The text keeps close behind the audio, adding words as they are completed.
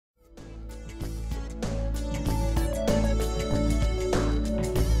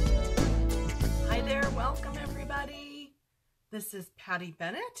This is Patty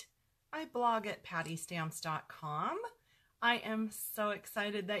Bennett. I blog at pattystamps.com. I am so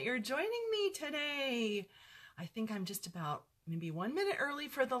excited that you're joining me today. I think I'm just about maybe 1 minute early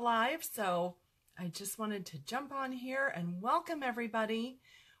for the live, so I just wanted to jump on here and welcome everybody.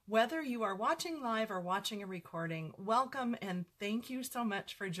 Whether you are watching live or watching a recording, welcome and thank you so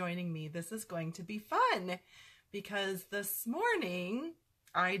much for joining me. This is going to be fun because this morning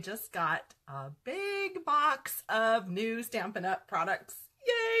I just got a big box of new Stampin' Up! Products.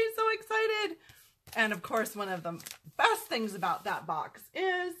 Yay, so excited! And of course, one of the best things about that box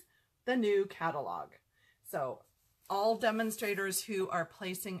is the new catalog. So all demonstrators who are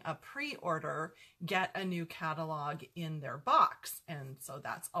placing a pre-order get a new catalog in their box. And so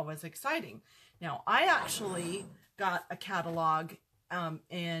that's always exciting. Now, I actually got a catalog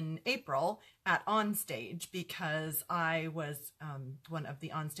in April at Onstage because I was one of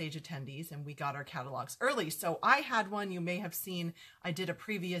the Onstage attendees and we got our catalogs early. So I had one you may have seen. I did a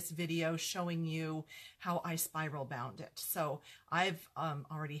previous video showing you how I spiral bound it. So I've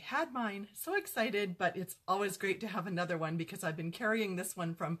already had mine. So excited, but it's always great to have another one because I've been carrying this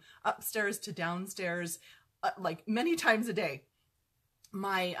one from upstairs to downstairs like many times a day.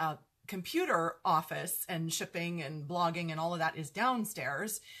 My computer office and shipping and blogging and all of that is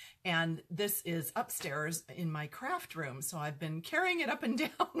downstairs, and this is upstairs in my craft room. So I've been carrying it up and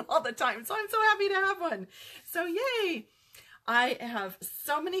down all the time. So I'm so happy to have one. So yay! I have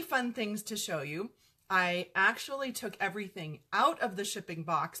so many fun things to show you. I actually took everything out of the shipping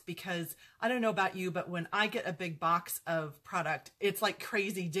box because I don't know about you, but when I get a big box of product, it's like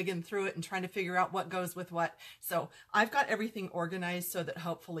crazy digging through it and trying to figure out what goes with what. So I've got everything organized so that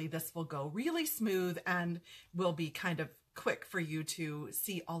hopefully this will go really smooth and will be kind of quick for you to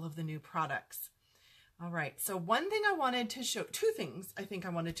see all of the new products. All right, so one thing I wanted to show, two things I think I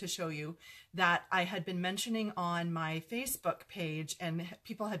wanted to show you that I had been mentioning on my Facebook page and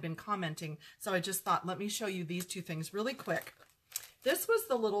people had been commenting. So I just thought, let me show you these two things really quick. This was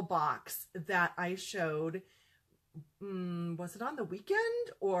the little box that I showed, was it on the weekend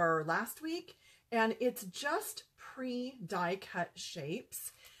or last week? And it's just pre-die cut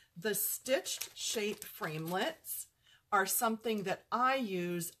shapes. The stitched shape framelits are something that I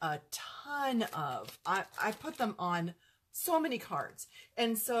use a ton of. I put them on so many cards.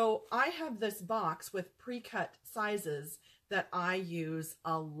 And so I have this box with pre-cut sizes that I use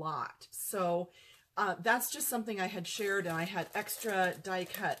a lot. So that's just something I had shared, and I had extra die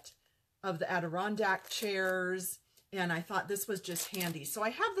cut of the Adirondack chairs, and I thought this was just handy. So I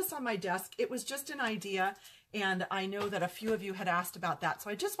have this on my desk. It was just an idea, and I know that a few of you had asked about that. So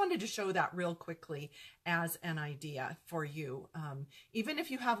I just wanted to show that real quickly as an idea for you. Even if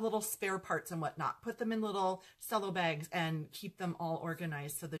you have little spare parts and whatnot, put them in little cello bags and keep them all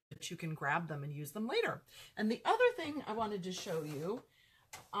organized so that you can grab them and use them later. And the other thing I wanted to show you,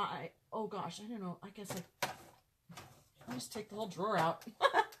 oh gosh, I don't know, I guess I'll just take the whole drawer out.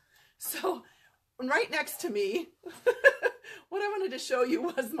 So right next to me, what I wanted to show you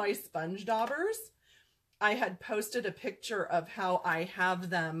was my Sponge Daubers. I had posted a picture of how I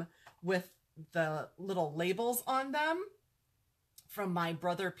have them with the little labels on them from my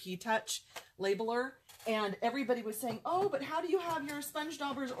Brother P-Touch labeler. And everybody was saying, oh, but how do you have your Sponge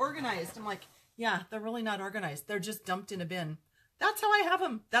Daubers organized? I'm like, yeah, they're really not organized. They're just dumped in a bin. That's how I have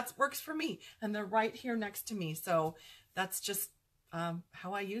them. That works for me. And they're right here next to me. So that's just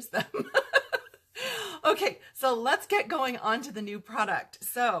how I use them. Okay, so let's get going on to the new product.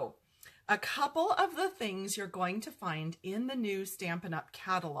 So a couple of the things you're going to find in the new Stampin' Up!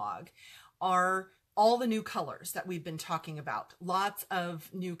 Catalog are all the new colors that we've been talking about. Lots of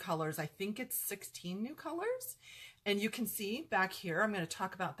new colors. I think it's 16 new colors. And you can see back here, I'm going to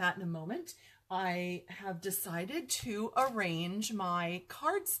talk about that in a moment. I have decided to arrange my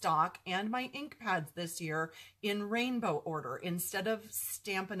cardstock and my ink pads this year in rainbow order instead of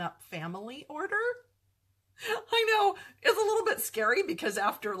Stampin' Up! Family order. I know, it's a little bit scary because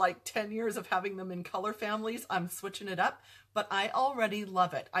after like 10 years of having them in color families, I'm switching it up, but I already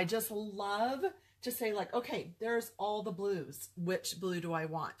love it. I just love to say like, okay, there's all the blues. Which blue do I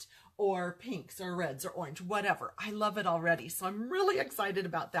want? Or pinks or reds or orange, whatever. I love it already. So I'm really excited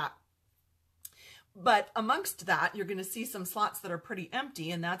about that. But amongst that, you're going to see some slots that are pretty empty,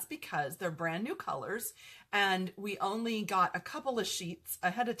 and that's because they're brand new colors. And we only got a couple of sheets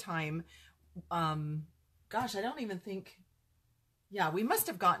ahead of time. Gosh, I don't even think, yeah, we must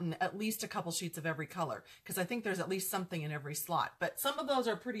have gotten at least a couple sheets of every color because I think there's at least something in every slot, but some of those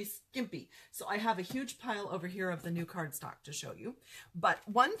are pretty skimpy. So I have a huge pile over here of the new cardstock to show you. But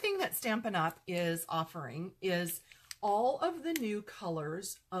one thing that Stampin' Up! Is offering is all of the new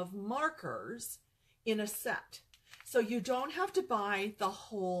colors of markers in a set. So you don't have to buy the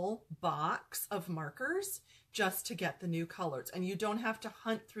whole box of markers just to get the new colors. And you don't have to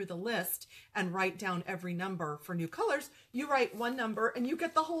hunt through the list and write down every number for new colors. You write one number and you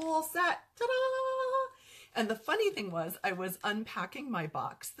get the whole set. Ta-da! And the funny thing was, I was unpacking my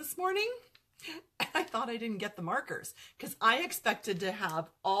box this morning and I thought I didn't get the markers because I expected to have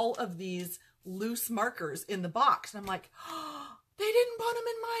all of these loose markers in the box. And I'm like, oh, they didn't put them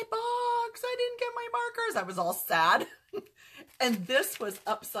in my box. I didn't get my markers. I was all sad. And this was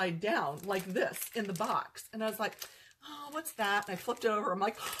upside down like this in the box. And I was like, oh, what's that? And I flipped it over. I'm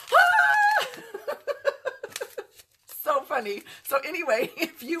like, ah! So funny. So anyway,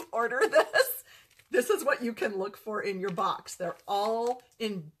 if you order this is what you can look for in your box. They're all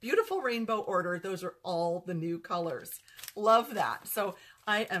in beautiful rainbow order. Those are all the new colors. Love that. So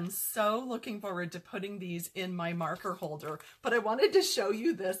I am so looking forward to putting these in my marker holder, but I wanted to show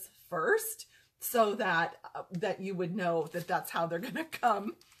you this first so that you would know that that's how they're going to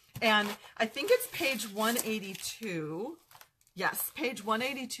come. And I think it's page 182. Yes, page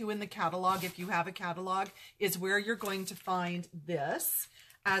 182 in the catalog, if you have a catalog, is where you're going to find this,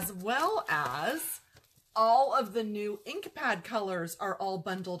 as well as all of the new ink pad colors are all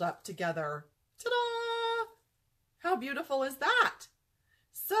bundled up together. Ta-da! How beautiful is that?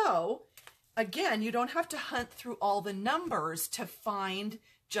 So, again, you don't have to hunt through all the numbers to find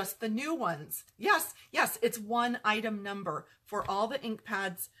just the new ones. Yes, it's one item number for all the ink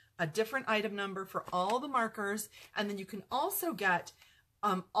pads, a different item number for all the markers, and then you can also get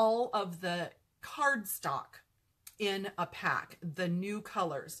all of the cardstock in a pack, the new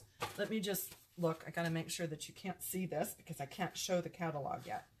colors. Let me just look. I got to make sure that you can't see this because I can't show the catalog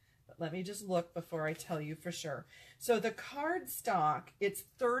yet. But let me just look before I tell you for sure. So the cardstock, it's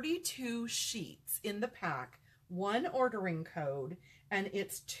 32 sheets in the pack, one ordering code, and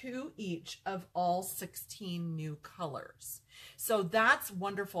it's 2 each of all 16 new colors. So that's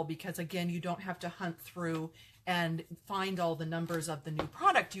wonderful because, again, you don't have to hunt through and find all the numbers of the new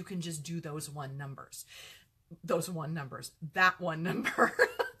product. You can just do those one numbers. That one number.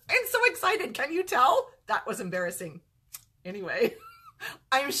 I'm so excited. Can you tell? That was embarrassing. Anyway,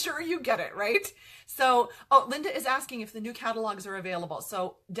 I'm sure you get it, right? So, oh, Linda is asking if the new catalogs are available.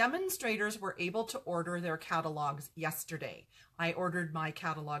 So demonstrators were able to order their catalogs yesterday. I ordered my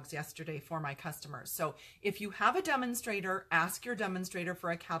catalogs yesterday for my customers. So if you have a demonstrator, ask your demonstrator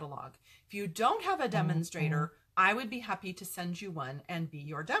for a catalog. If you don't have a demonstrator, I would be happy to send you one and be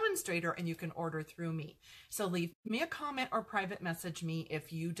your demonstrator, and you can order through me. So leave me a comment or private message me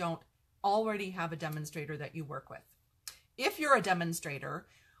if you don't already have a demonstrator that you work with. If you're a demonstrator,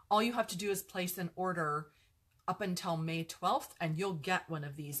 all you have to do is place an order up until May 12th, and you'll get one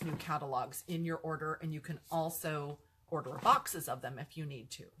of these new catalogs in your order, and you can also order boxes of them if you need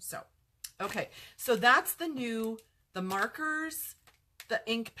to. So, okay, so that's the markers, the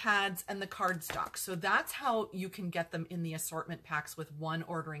ink pads, and the cardstock. So that's how you can get them in the assortment packs with one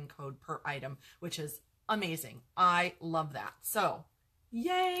ordering code per item, which is amazing. I love that. So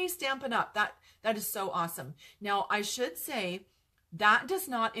yay, Stampin' Up. That is so awesome. Now I should say that does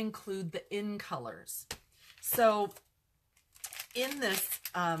not include the in colors. So in this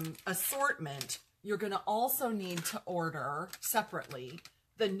assortment, you're going to also need to order separately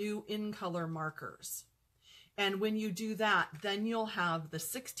the new in color markers. And when you do that, then you'll have the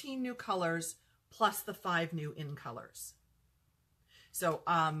 16 new colors plus the 5 new in colors. So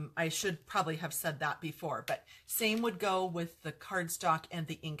I should probably have said that before, but same would go with the cardstock and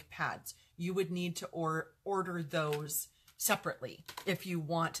the ink pads. You would need to order those separately if you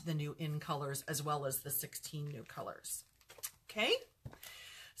want the new in colors as well as the 16 new colors. Okay,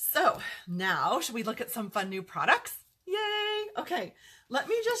 so now should we look at some fun new products? Yay! Okay, let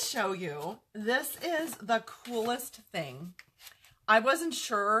me just show you. This is the coolest thing. I wasn't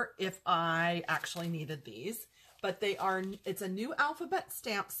sure if I actually needed these, but it's a new alphabet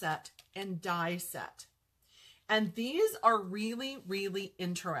stamp set and die set. And these are really, really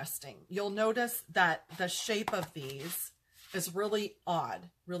interesting. You'll notice that the shape of these is really odd,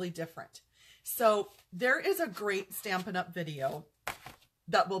 really different. So there is a great Stampin' Up video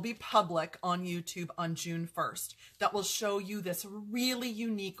that will be public on YouTube on June 1st that will show you this really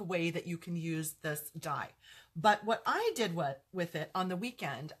unique way that you can use this die. But what I did with it on the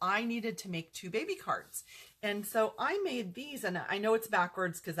weekend, I needed to make 2 baby cards. And so I made these, and I know it's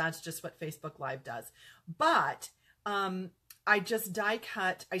backwards because that's just what Facebook Live does. But I just die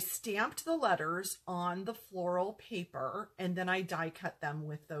cut, I stamped the letters on the floral paper, and then I die cut them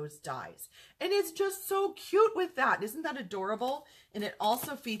with those dies. And it's just so cute with that. Isn't that adorable? And it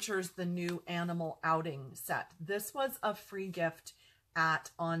also features the new animal outing set. This was a free gift at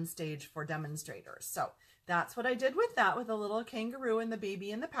On Stage for demonstrators. So that's what I did with that, with a little kangaroo and the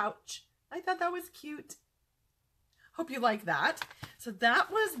baby in the pouch. I thought that was cute. Hope you like that. So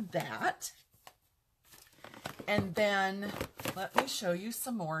that was that. And then let me show you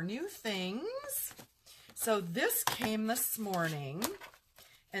some more new things. So this came this morning,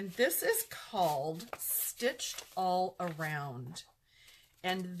 and this is called Stitched All Around.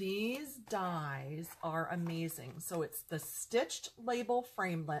 And these dies are amazing. So it's the stitched label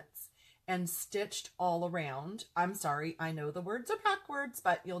framelits and stitched all around. I'm sorry, I know the words are backwards,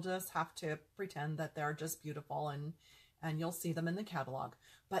 but you'll just have to pretend that they're just beautiful, and you'll see them in the catalog.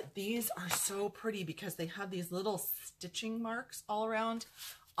 But these are so pretty because they have these little stitching marks all around.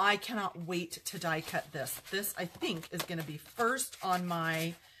 I cannot wait to die cut this. This, I think, is going to be first on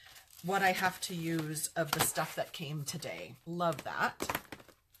my what I have to use of the stuff that came today. Love that.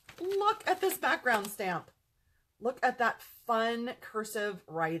 Look at this background stamp. Look at that fun cursive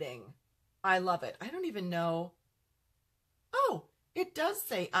writing. I love it. I don't even know. Oh, it does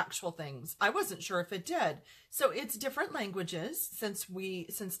say actual things. I wasn't sure if it did. So it's different languages since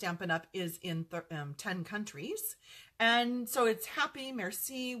Stampin' Up! Is in 10 countries. And so it's happy,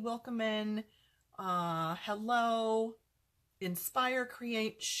 merci, welcome in, hello, inspire,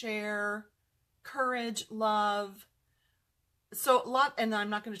 create, share, courage, love. So a lot, and I'm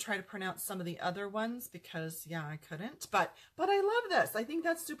not going to try to pronounce some of the other ones because, yeah, I couldn't. But I love this. I think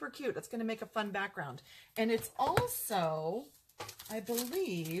that's super cute. It's going to make a fun background. And it's also, I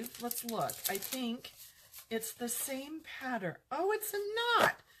believe, let's look. I think it's the same pattern. Oh, it's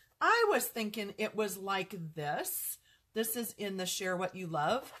not. I was thinking it was like this. This is in the Share What You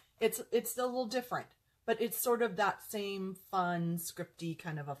Love. It's a little different, but it's sort of that same fun, scripty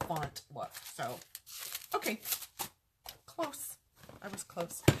kind of a font look. So, okay. Close. I was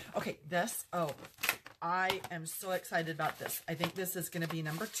close. Okay, this, oh, I am so excited about this. I think this is going to be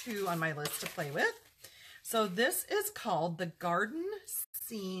number 2 on my list to play with. So this is called the Garden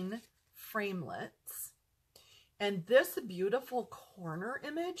Scene Framelits. And this beautiful corner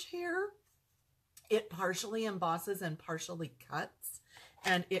image here, it partially embosses and partially cuts,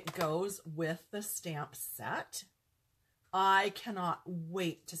 and it goes with the stamp set. I cannot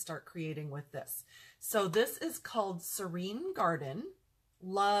wait to start creating with this. So this is called Serene Garden.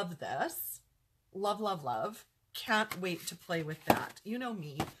 Love this. Love, love, love. Can't wait to play with that. You know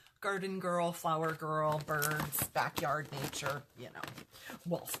me, garden girl, flower girl, birds, backyard nature, you know.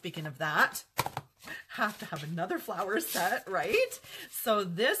 Well, speaking of that, have to have another flower set, right? So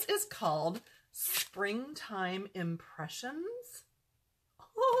this is called Springtime Impressions.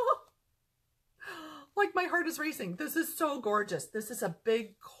 Oh, like my heart is racing. This is so gorgeous. This is a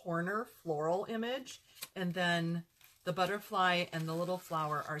big corner floral image, and then the butterfly and the little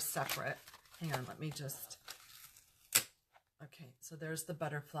flower are separate. Hang on, let me just, okay, so there's the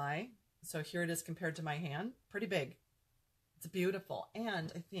butterfly. So here it is compared to my hand. Pretty big. It's beautiful.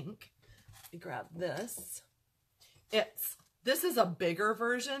 And I think, let me grab this. This is a bigger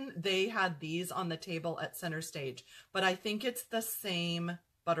version. They had these on the table at center stage, but I think it's the same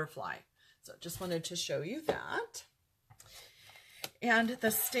butterfly. So just wanted to show you that. And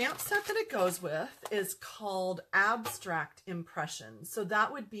the stamp set that it goes with is called Abstract Impressions. So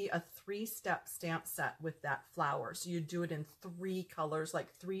that would be a 3-step stamp set with that flower. So you do it in 3 colors,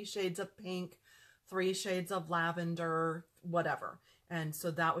 like 3 shades of pink, 3 shades of lavender, whatever. And so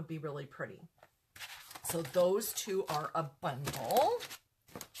that would be really pretty. So those 2 are a bundle.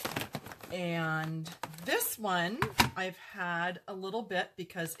 And this one I've had a little bit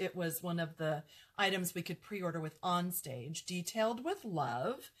because it was one of the items we could pre-order with On Stage, Detailed with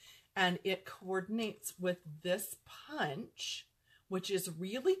Love, and it coordinates with this punch, which is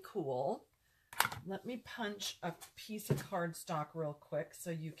really cool. Let me punch a piece of cardstock real quick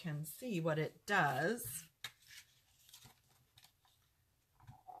so you can see what it does.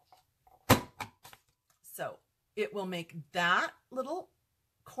 So it will make that little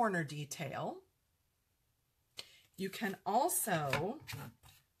corner detail. You can also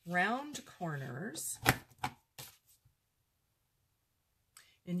round corners,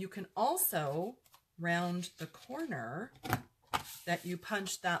 and you can also round the corner that you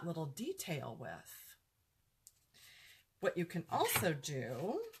punch that little detail with. What you can also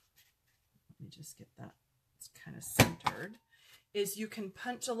do, let me just get that, it's kind of centered, is you can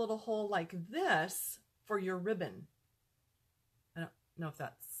punch a little hole like this for your ribbon. I don't know if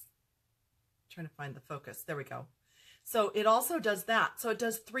that's, I'm trying to find the focus. There we go. So it also does that. So it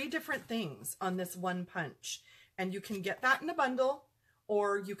does 3 different things on this one punch. And you can get that in a bundle,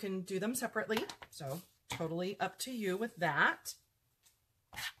 or you can do them separately. So totally up to you with that.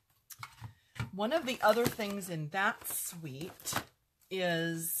 One of the other things in that suite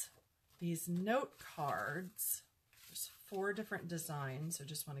is these note cards. There's 4 different designs. So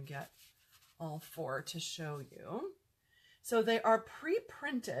just want to get all 4 to show you. So they are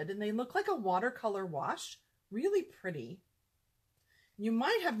pre-printed and they look like a watercolor wash. Really pretty. You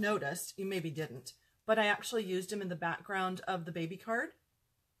might have noticed, you maybe didn't, but I actually used them in the background of the baby card.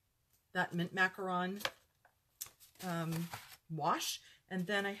 That mint macaron wash. And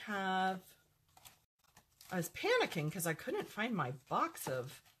then I was panicking because I couldn't find my box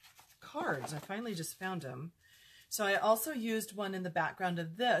of cards. I finally just found them. So I also used one in the background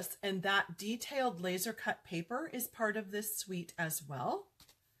of this, and that detailed laser cut paper is part of this suite as well.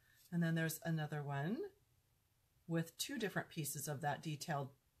 And then there's another one with 2 different pieces of that detailed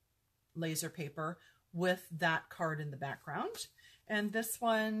laser paper with that card in the background. And this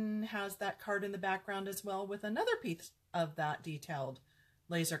one has that card in the background as well with another piece of that detailed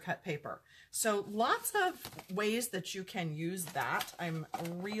laser cut paper. So lots of ways that you can use that. I'm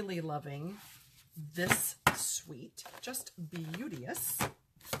really loving this suite. Just beauteous.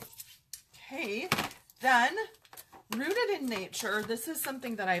 Okay, then Rooted in Nature. This is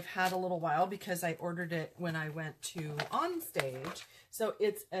something that I've had a little while because I ordered it when I went to On Stage. So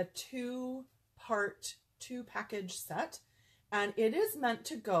it's a 2-part, 2-package set, and it is meant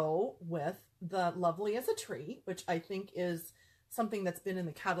to go with the Lovely as a Tree, which I think is something that's been in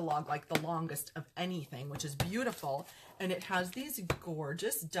the catalog like the longest of anything, which is beautiful. And it has these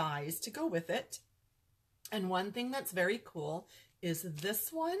gorgeous dies to go with it. And one thing that's very cool is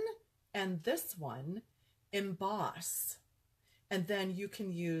this one and this one emboss. And then you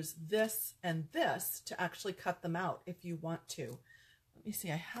can use this and this to actually cut them out if you want to. Let me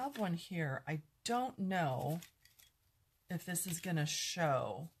see, I have one here. I don't know if this is going to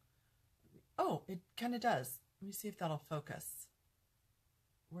show. Oh, it kind of does. Let me see if that'll focus.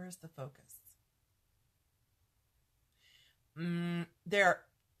 Where's the focus? There.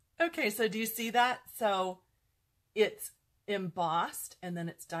 Okay, so do you see that? So it's embossed and then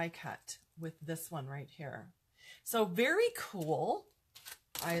it's die cut with this one right here. So very cool.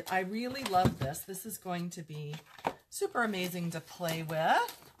 I really love this. This is going to be super amazing to play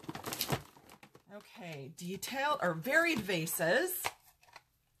with. Okay, detailed or varied vases.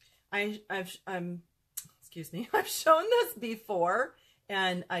 Excuse me, I've shown this before,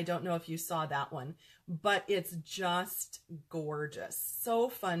 and I don't know if you saw that one, but it's just gorgeous. So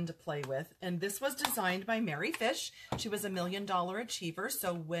fun to play with. And this was designed by Mary Fish. She was a $1 Million Achiever.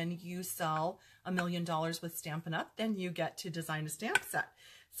 So when you sell $1 million with Stampin' Up, then you get to design a stamp set.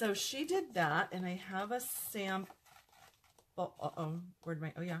 So she did that, and I have a sample. Where'd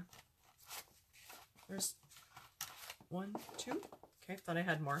my, oh yeah. There's 1, 2. Okay, thought I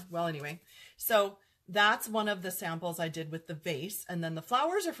had more. Well, anyway, so that's one of the samples I did with the vase. And then the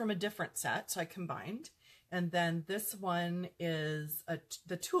flowers are from a different set, so I combined. And then this one is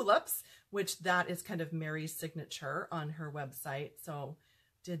the tulips, which that is kind of Mary's signature on her website. So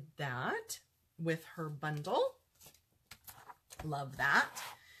did that with her bundle. Love that.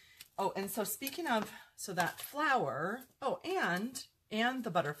 Oh, and so speaking of, so that flower, oh, and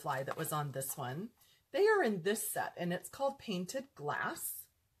the butterfly that was on this one, they are in this set, and it's called Painted Glass.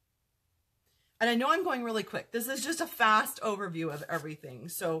 And I know I'm going really quick. This is just a fast overview of everything.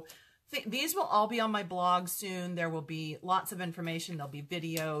 So these will all be on my blog soon. There will be lots of information. There'll be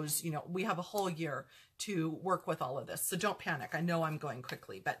videos. You know, we have a whole year to work with all of this. So don't panic. I know I'm going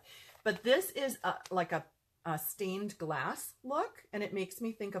quickly, but this is like a stained glass look. And it makes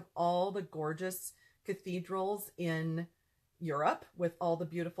me think of all the gorgeous cathedrals in Europe with all the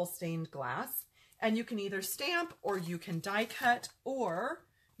beautiful stained glass. And you can either stamp, or you can die cut, or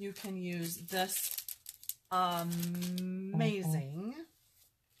you can use this amazing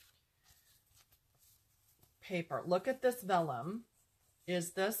paper. Look at this vellum.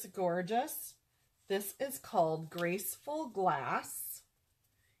 Is this gorgeous? This is called Graceful Glass,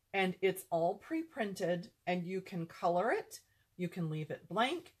 and it's all pre-printed, and you can color it. You can leave it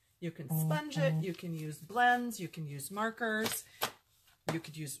blank. You can sponge it. You can use blends. You can use markers. You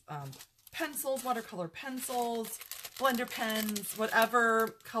could use pencils, watercolor pencils, blender pens, whatever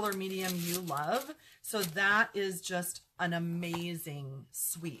color medium you love. So that is just an amazing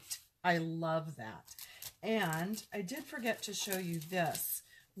suite. I love that. And I did forget to show you this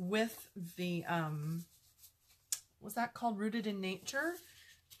with the, what's that called? Rooted in Nature.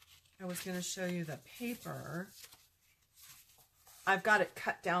 I was going to show you the paper. I've got it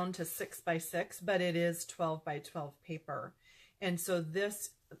cut down to 6 by 6, but it is 12 by 12 paper. And so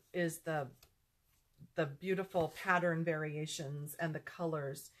this is the beautiful pattern variations and the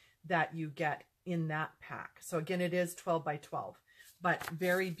colors that you get in that pack. So again, it is 12 by 12, but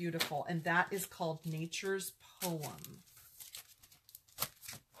very beautiful. And that is called Nature's Poem.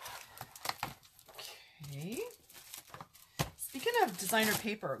 Okay. Speaking of designer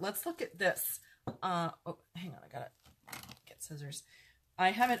paper, let's look at this. Oh, hang on, I gotta get scissors.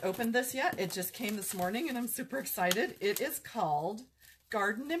 I haven't opened this yet. It just came this morning and I'm super excited. It is called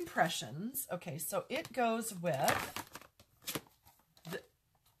Garden Impressions. Okay, so it goes with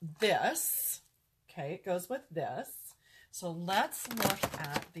this. Okay, it goes with this. So let's look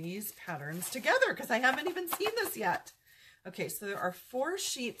at these patterns together because I haven't even seen this yet. Okay, so there are 4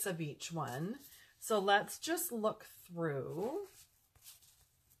 sheets of each one. So let's just look through.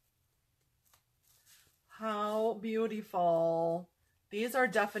 How beautiful. These are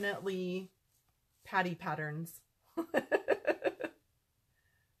definitely Patty patterns.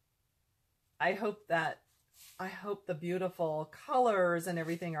 I hope the beautiful colors and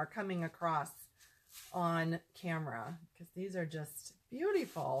everything are coming across on camera because these are just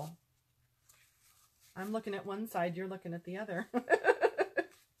beautiful. I'm looking at one side, you're looking at the other.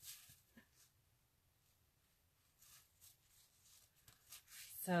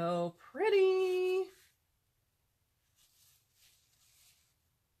 So pretty.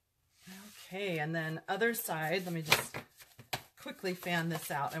 Okay, and then other side, let me just quickly fan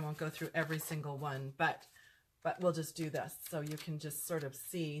this out. I won't go through every single one, but we'll just do this so you can just sort of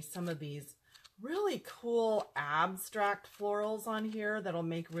see some of these really cool abstract florals on here that'll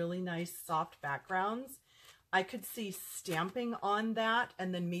make really nice soft backgrounds. I could see stamping on that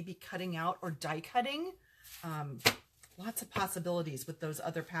and then maybe cutting out or die cutting. Lots of possibilities with those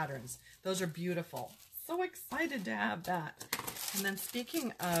other patterns. Those are beautiful. So excited to have that. And then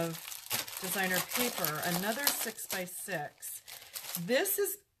speaking of designer paper, another 6x6. This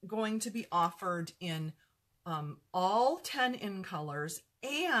is going to be offered in all 10 in colors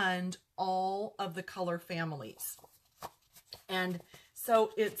and all of the color families. And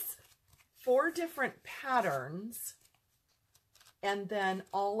so it's 4 different patterns and then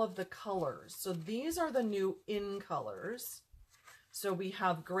all of the colors. So these are the new in colors. So we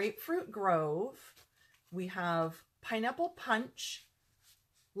have Grapefruit Grove, we have Pineapple Punch,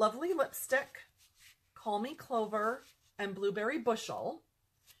 Lovely Lipstick, Call Me Clover, and Blueberry Bushel,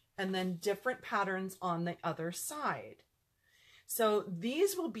 and then different patterns on the other side. So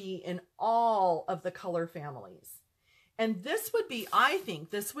these will be in all of the color families. And this would be, I think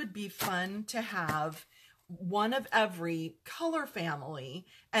this would be fun to have one of every color family,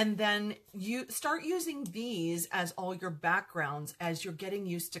 and then you start using these as all your backgrounds as you're getting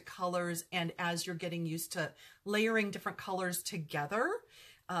used to colors and as you're getting used to layering different colors together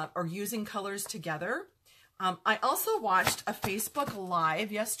or using colors together. I also watched a Facebook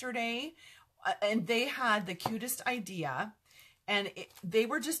Live yesterday and they had the cutest idea, and they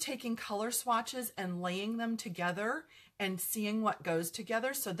were just taking color swatches and laying them together and seeing what goes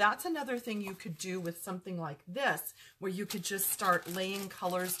together. So that's another thing you could do with something like this, where you could just start laying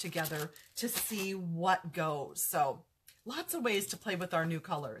colors together to see what goes. So lots of ways to play with our new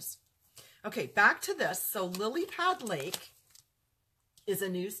colors. Okay, back to this. So Lily Pad Lake is a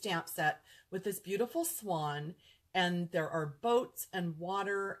new stamp set with this beautiful swan, and there are boats and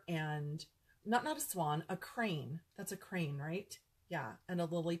water and not a swan, a crane. That's a crane, right? Yeah, and a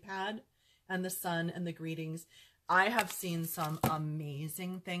lily pad and the sun and the greetings. I have seen some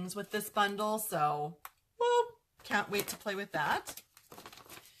amazing things with this bundle, so whoop, can't wait to play with that.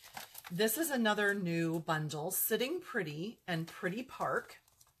 This is another new bundle, Sitting Pretty and Pretty Park.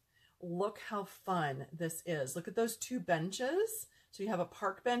 Look how fun this is. Look at those 2 benches. So you have a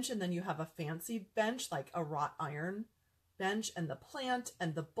park bench and then you have a fancy bench, like a wrought iron bench, and the plant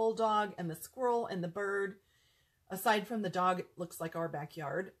and the bulldog and the squirrel and the bird. Aside from the dog, it looks like our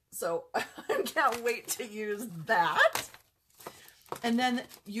backyard. So I can't wait to use that. And then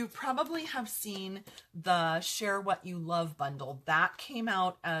you probably have seen the Share What You Love bundle. That came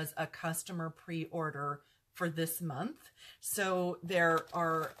out as a customer pre-order for this month. So there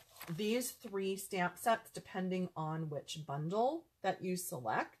are these 3 stamp sets depending on which bundle that you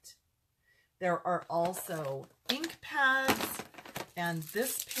select. There are also ink pads and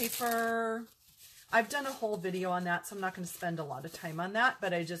this paper. I've done a whole video on that, so I'm not going to spend a lot of time on that,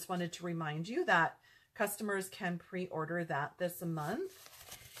 but I just wanted to remind you that customers can pre-order that this month.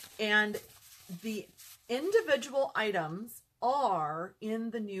 And the individual items are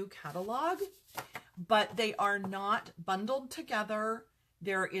in the new catalog, but they are not bundled together.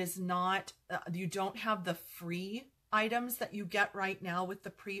 There is not, you don't have the free items that you get right now with the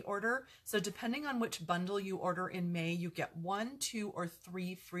pre-order. So depending on which bundle you order in May, you get 1, 2, or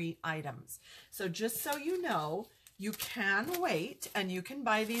 3 free items. So just so you know, you can wait and you can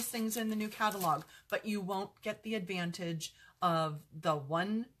buy these things in the new catalog, but you won't get the advantage of the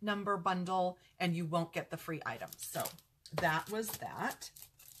 1 number bundle and you won't get the free items. So that was that.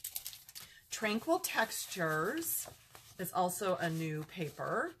 Tranquil Textures is also a new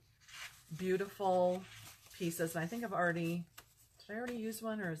paper. Beautiful pieces. And I think I've already, did I already use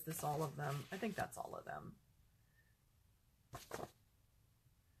one, or is this all of them? I think that's all of them.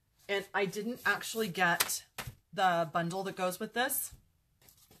 And I didn't actually get the bundle that goes with this.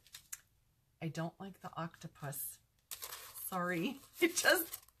 I don't like the octopus. Sorry, I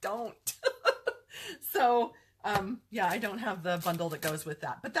just don't. So, yeah, I don't have the bundle that goes with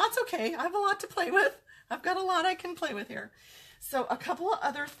that, but that's okay. I have a lot to play with. I've got a lot I can play with here. So a couple of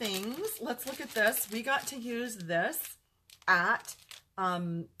other things. Let's look at this. We got to use this at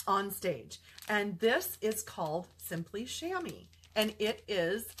on stage, and this is called Simply Chamois, and it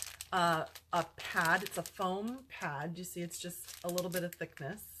is a pad. It's a foam pad. You see, it's just a little bit of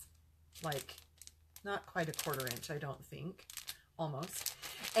thickness, like not quite a 1/4 inch, I don't think, almost.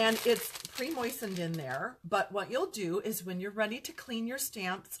 And it's pre-moistened in there, but what you'll do is when you're ready to clean your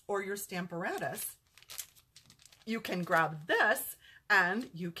stamps or your Stamparatus, you can grab this and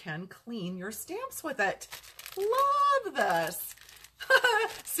you can clean your stamps with it. Love this.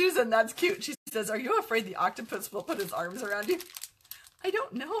 Susan, that's cute. She says, are you afraid the octopus will put his arms around you? I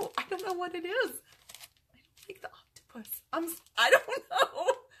don't know. I don't know what it is. I don't like the octopus. I don't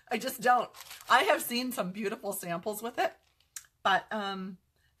know. I just don't. I have seen some beautiful samples with it, but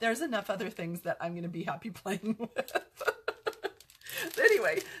there's enough other things that I'm going to be happy playing with.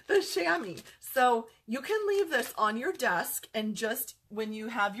 Anyway, the chamois. So you can leave this on your desk, and just when you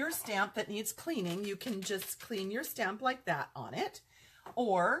have your stamp that needs cleaning, you can just clean your stamp like that on it.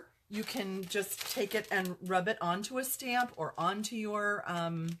 Or you can just take it and rub it onto a stamp or onto your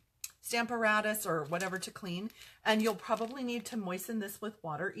Stamparatus or whatever to clean. And you'll probably need to moisten this with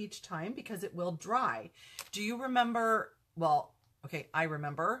water each time because it will dry. Do you remember, well, okay, I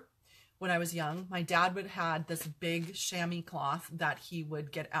remember when I was young, my dad would had this big chamois cloth that he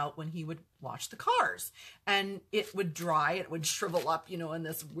would get out when he would wash the cars, and it would dry. It would shrivel up, you know, in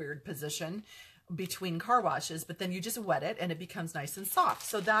this weird position between car washes, but then you just wet it and it becomes nice and soft.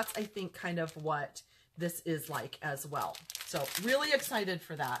 So that's, I think, kind of what this is like as well. So really excited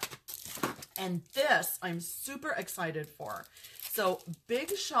for that. And this I'm super excited for. So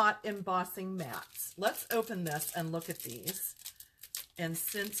Big Shot embossing mats. Let's open this and look at these. And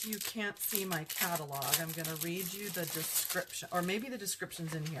since you can't see my catalog, I'm going to read you the description, or maybe the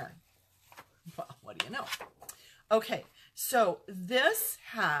description's in here. Well, what do you know? Okay, so this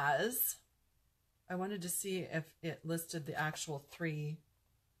has, I wanted to see if it listed the actual 3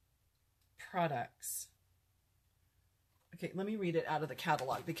 products. Okay, let me read it out of the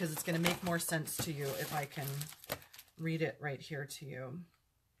catalog because it's going to make more sense to you if I can read it right here to you.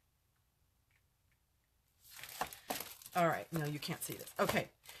 All right, no, you can't see this. Okay,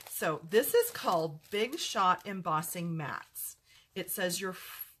 so this is called Big Shot Embossing Mats. It says your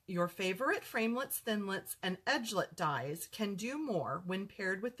favorite framelits, thinlits, and edgelet dies can do more when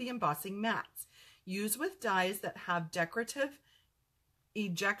paired with the embossing mats. Use with dies that have decorative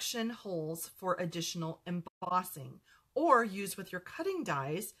ejection holes for additional embossing, or use with your cutting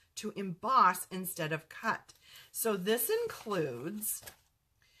dies to emboss instead of cut. So this includes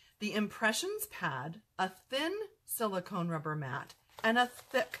the impressions pad, a thin silicone rubber mat, and a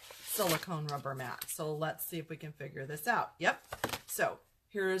thick silicone rubber mat. So let's see if we can figure this out. Yep. So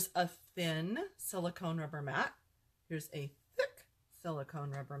here's a thin silicone rubber mat. Here's a thick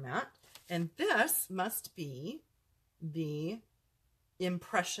silicone rubber mat. And this must be the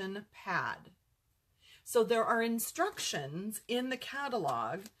impression pad. So there are instructions in the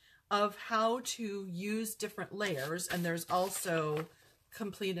catalog of how to use different layers, and there's also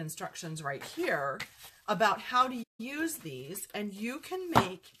complete instructions right here about how to use these, and you can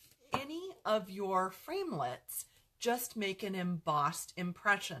make any of your framelits, just make an embossed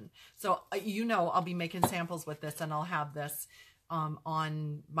impression. So you know, I'll be making samples with this, and I'll have this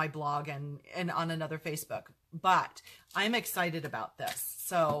on my blog and on another Facebook, but I'm excited about this.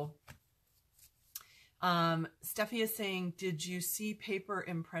 So Steffi is saying, did you see Paper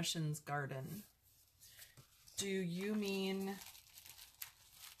Impressions Garden? Do you mean,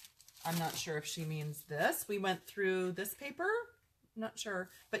 I'm not sure if she means this. We went through this paper. I'm not sure.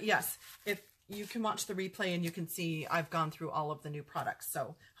 But yes, if you can watch the replay and you can see I've gone through all of the new products.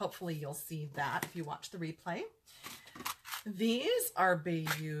 So hopefully you'll see that if you watch the replay. These are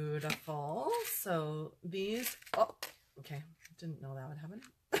beautiful. So these, oh, okay. Didn't know that would happen.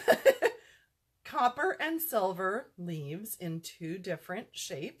 Copper and silver leaves in 2 different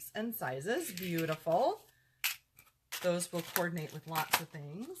shapes and sizes. Beautiful. Those will coordinate with lots of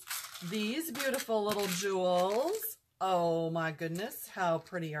things. These beautiful little jewels. Oh my goodness, how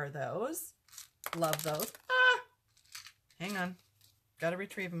pretty are those? Love those. Ah! Hang on. Gotta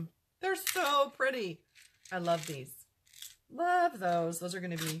retrieve them. They're so pretty. I love these. Love those. Those are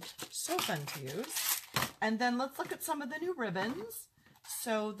going to be so fun to use. And then let's look at some of the new ribbons.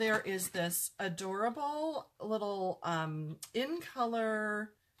 So there is this adorable little in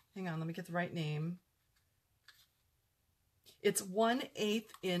color, hang on, let me get the right name. It's 1/8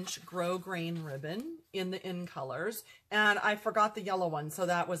 inch grosgrain ribbon in the in colors. And I forgot the yellow one, so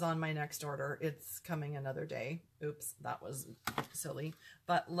that was on my next order. It's coming another day. Oops, that was silly.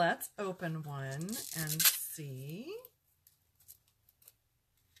 But let's open one and see.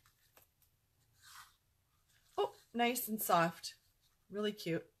 Oh, nice and soft. Really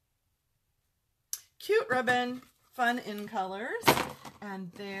cute. Cute ribbon, fun in colors.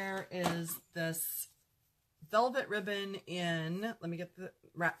 And there is this velvet ribbon in, let me get the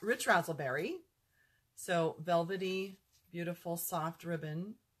rich razzleberry. So velvety, beautiful, soft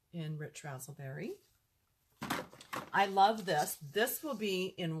ribbon in rich razzleberry. I love this. This will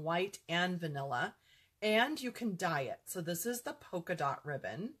be in white and vanilla, and you can dye it. So this is the polka dot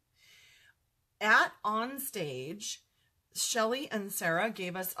ribbon. At On Stage, Shelly and Sarah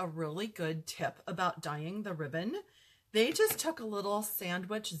gave us a really good tip about dyeing the ribbon. They just took a little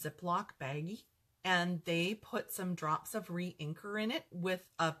sandwich Ziploc baggie and they put some drops of re-inker in it with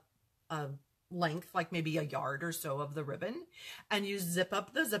a length, like maybe a yard or so of the ribbon. And you zip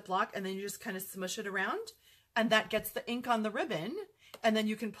up the Ziploc and then you just kind of smush it around. And that gets the ink on the ribbon. And then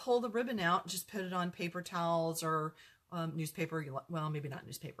you can pull the ribbon out, just put it on paper towels or newspaper. Well, maybe not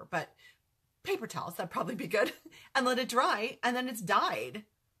newspaper, but paper towels, that'd probably be good. And let it dry, and then it's dyed.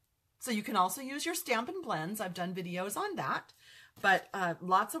 So you can also use your Stampin' Blends. I've done videos on that. But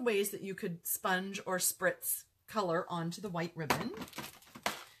lots of ways that you could sponge or spritz color onto the white ribbon.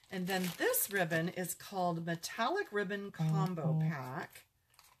 And then this ribbon is called Metallic Ribbon Combo Pack.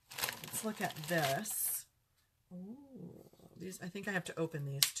 Let's look at this. Ooh, these, I think I have to open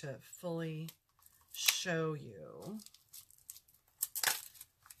these to fully show you.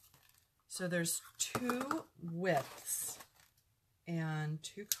 So there's 2 widths and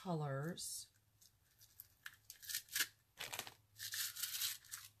 2 colors.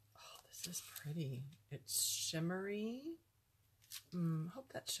 Oh, this is pretty. It's shimmery.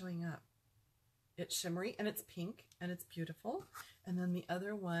 Hope that's showing up. It's shimmery and it's pink and it's beautiful. And then the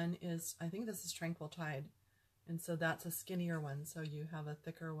other one is, I think this is Tranquil Tide. And so that's a skinnier one. So you have a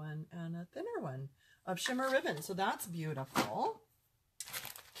thicker one and a thinner one of shimmer ribbon. So that's beautiful.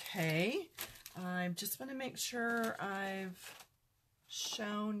 Okay, I just want to make sure I've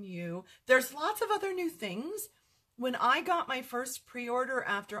shown you. There's lots of other new things. When I got my first pre-order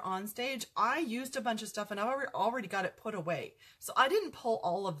after On Stage, I used a bunch of stuff and I already got it put away. So I didn't pull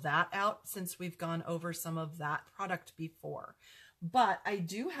all of that out since we've gone over some of that product before. But I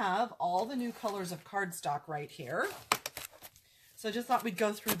do have all the new colors of cardstock right here. So I just thought we'd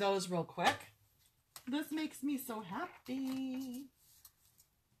go through those real quick. This makes me so happy.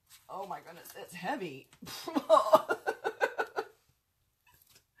 Oh my goodness, it's heavy.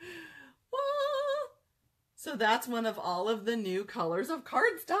 So that's one of all of the new colors of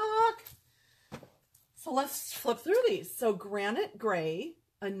cardstock. So let's flip through these. So Granite Gray,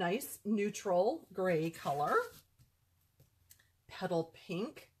 a nice neutral gray color. Petal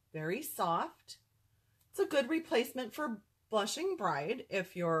Pink, very soft. It's a good replacement for Blushing Bride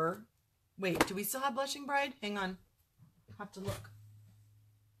if you're... Wait, do we still have Blushing Bride? Hang on. Have to look.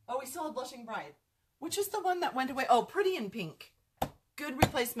 Oh, we still have Blushing Bride. Which is the one that went away? Oh, Pretty in Pink. Good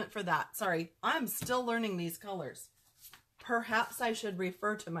replacement for that. Sorry, I'm still learning these colors. Perhaps I should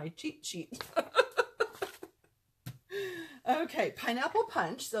refer to my cheat sheet. Okay, Pineapple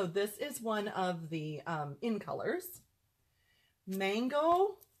Punch. So this is one of the in colors.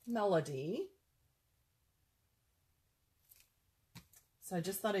 Mango Melody. So I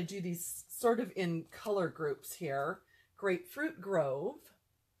just thought I'd do these sort of in color groups here. Grapefruit Grove.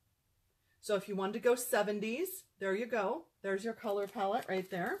 So if you wanted to go 70s, there you go. There's your color palette right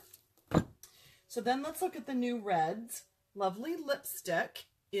there. So then let's look at the new reds. Lovely Lipstick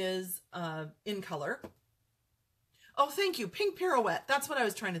is in color. Oh, thank you. Pink Pirouette. That's what I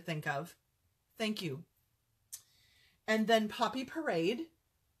was trying to think of. Thank you. And then Poppy Parade.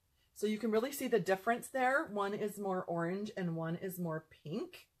 So you can really see the difference there. One is more orange and one is more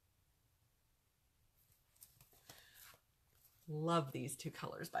pink. Love these two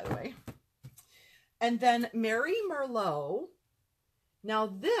colors, by the way. And then Mary Merlot. Now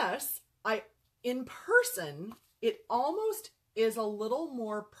this, in person, it almost is a little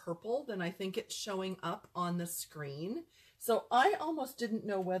more purple than I think it's showing up on the screen. So I almost didn't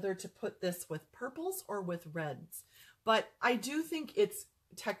know whether to put this with purples or with reds. But I do think it's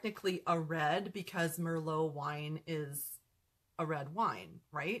technically a red because Merlot wine is a red wine,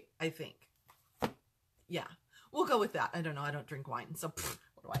 right? I think. Yeah, we'll go with that. I don't know. I don't drink wine, so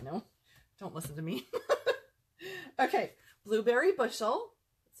what do I know? Don't listen to me. Okay, blueberry bushel.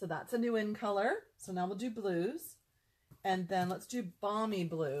 So that's a new in color. So now we'll do blues. And then let's do balmy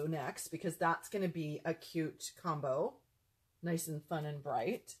blue next, because that's going to be a cute combo. Nice and fun and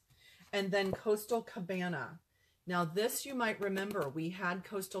bright. And then Coastal Cabana. Now this, you might remember, we had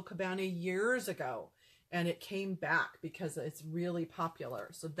Coastal Cabana years ago, and it came back because it's really popular.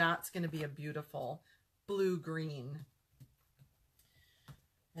 So that's going to be a beautiful blue-green.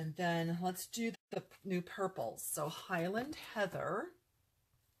 And then let's do the new purples. So Highland Heather,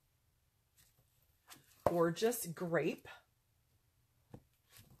 Gorgeous Grape,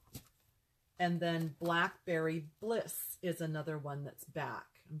 and then Blackberry Bliss is another one that's back.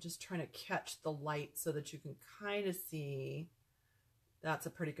 I'm just trying to catch the light so that you can kind of see. That's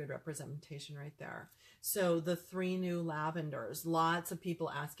a pretty good representation right there. So the 3 new lavenders, lots of people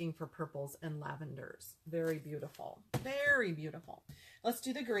asking for purples and lavenders. Very beautiful, very beautiful. Let's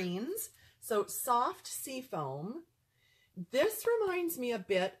do the greens. So Soft Seafoam. This reminds me a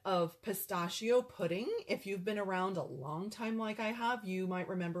bit of pistachio pudding. If you've been around a long time like I have, you might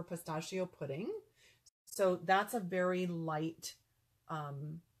remember pistachio pudding. So that's a very light,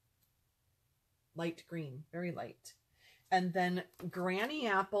 light green, very light. And then Granny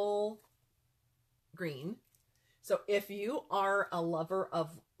Apple Green. So if you are a lover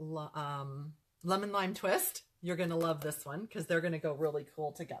of lemon lime twist, you're going to love this one because they're going to go really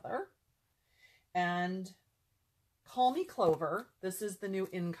cool together. And Call Me Clover. This is the new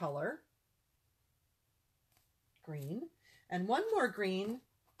in color. Green. And one more green.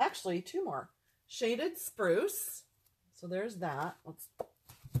 Actually, 2 more. Shaded Spruce. So there's that. Let's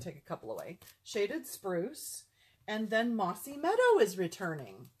take a couple away. Shaded Spruce. And then Mossy Meadow is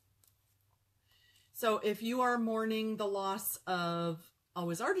returning. So if you are mourning the loss of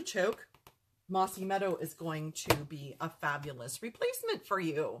Always Artichoke, Mossy Meadow is going to be a fabulous replacement for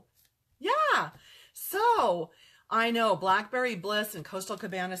you. Yeah. So I know Blackberry Bliss and Coastal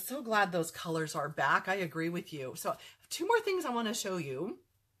Cabana, so glad those colors are back. I agree with you. So 2 more things I want to show you.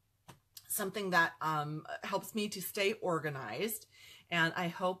 Something that helps me to stay organized. And I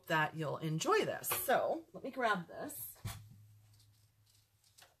hope that you'll enjoy this. So let me grab this.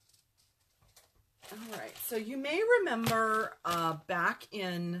 All right. So you may remember back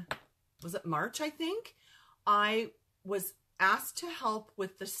in, was it March, I think? I was asked to help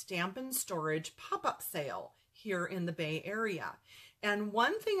with the Stampin' Storage pop-up sale here in the Bay Area. And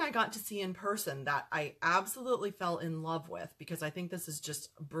one thing I got to see in person that I absolutely fell in love with, because I think this is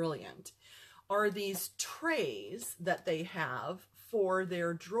just brilliant, are these trays that they have for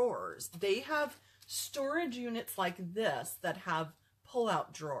their drawers. They have storage units like this that have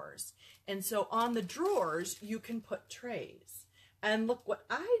pull-out drawers. And so on the drawers, you can put trays. And look what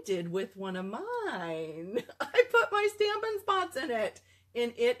I did with one of mine. I put my Stampin' Spots in it,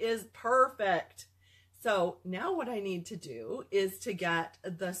 and it is perfect. So now what I need to do is to get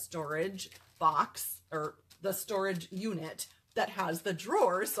the storage box or the storage unit that has the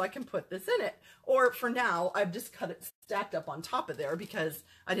drawers so I can put this in it. Or for now, I've just cut it stacked up on top of there because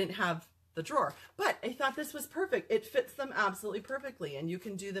I didn't have the drawer. But I thought this was perfect. It fits them absolutely perfectly. And you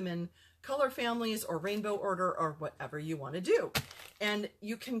can do them in color families or rainbow order or whatever you want to do. And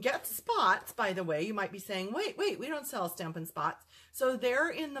you can get spots, by the way. You might be saying, wait, we don't sell Stampin' Spots. So they're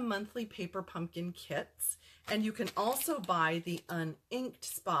in the monthly paper pumpkin kits. And you can also buy the uninked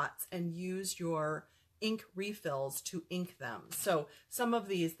spots and use your ink refills to ink them. So some of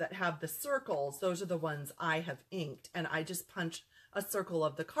these that have the circles, those are the ones I have inked. And I just punch a circle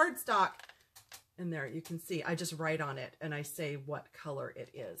of the cardstock. And there you can see, I just write on it and I say what color it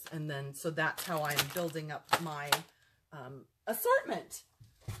is. And then, so that's how I'm building up my assortment.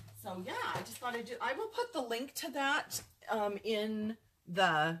 So yeah, I just thought I will put the link to that in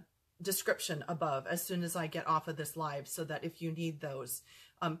the description above as soon as I get off of this live, so that if you need those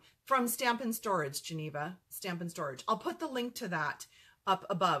from Stampin' Storage, Geneva, Stampin' Storage, I'll put the link to that up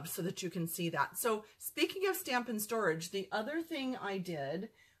above so that you can see that. So speaking of Stampin' Storage, the other thing I did,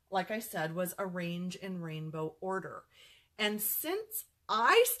 like I said, was arrange in rainbow order. And since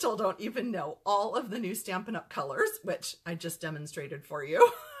I still don't even know all of the new Stampin' Up! Colors, which I just demonstrated for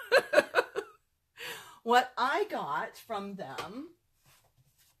you, what I got from them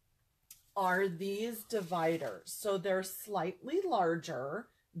are these dividers. So they're slightly larger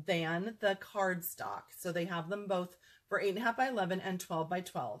than the cardstock. So they have them both for 8.5 by 11 and 12 by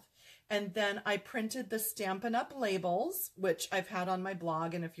 12. And then I printed the Stampin' Up! Labels, which I've had on my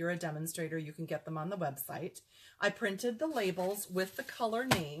blog, and if you're a demonstrator, you can get them on the website. I printed the labels with the color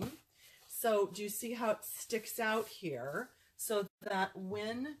name. So do you see how it sticks out here? so that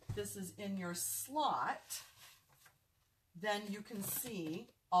when this is in your slot, then you can see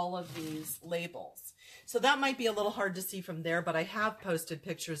all of these labels. So that might be a little hard to see from there, but I have posted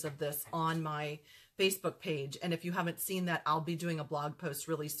pictures of this on my Facebook page. And if you haven't seen that, I'll be doing a blog post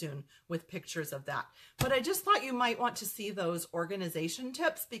really soon with pictures of that. But I just thought you might want to see those organization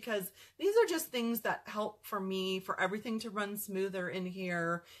tips, because these are just things that help for me, for everything to run smoother in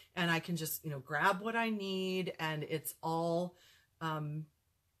here. And I can just, grab what I need, and it's all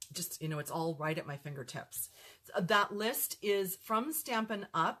it's all right at my fingertips. So that list is from Stampin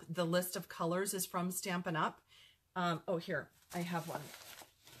Up. The list of colors is from Stampin Up. Oh, here, I have one.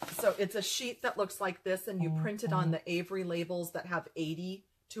 So it's a sheet that looks like this, and you print it on the Avery labels that have 80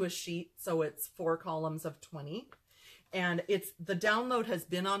 to a sheet. So it's 4 columns of 20. And the download has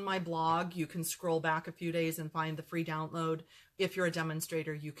been on my blog. You can scroll back a few days and find the free download. If you're a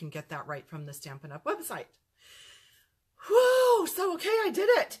demonstrator, you can get that right from the Stampin Up website. Whoa, so okay, I did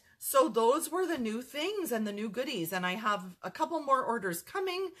it. So those were the new things and the new goodies. And I have a couple more orders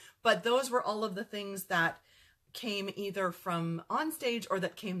coming, but those were all of the things that came either from on stage or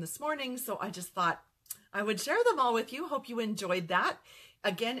that came this morning. So I just thought I would share them all with you. Hope you enjoyed that.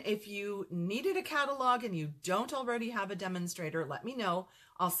 Again, if you needed a catalog and you don't already have a demonstrator, let me know.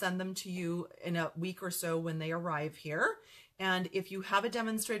 I'll send them to you in a week or so when they arrive here. And if you have a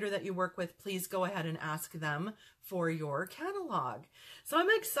demonstrator that you work with, please go ahead and ask them for your catalog. So I'm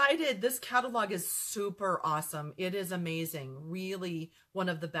excited. This catalog is super awesome. It is amazing. Really one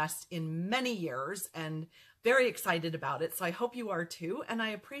of the best in many years, and very excited about it. So I hope you are too. And I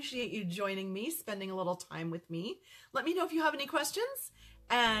appreciate you joining me, spending a little time with me. Let me know if you have any questions,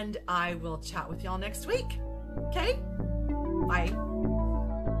 and I will chat with y'all next week. Okay? Bye.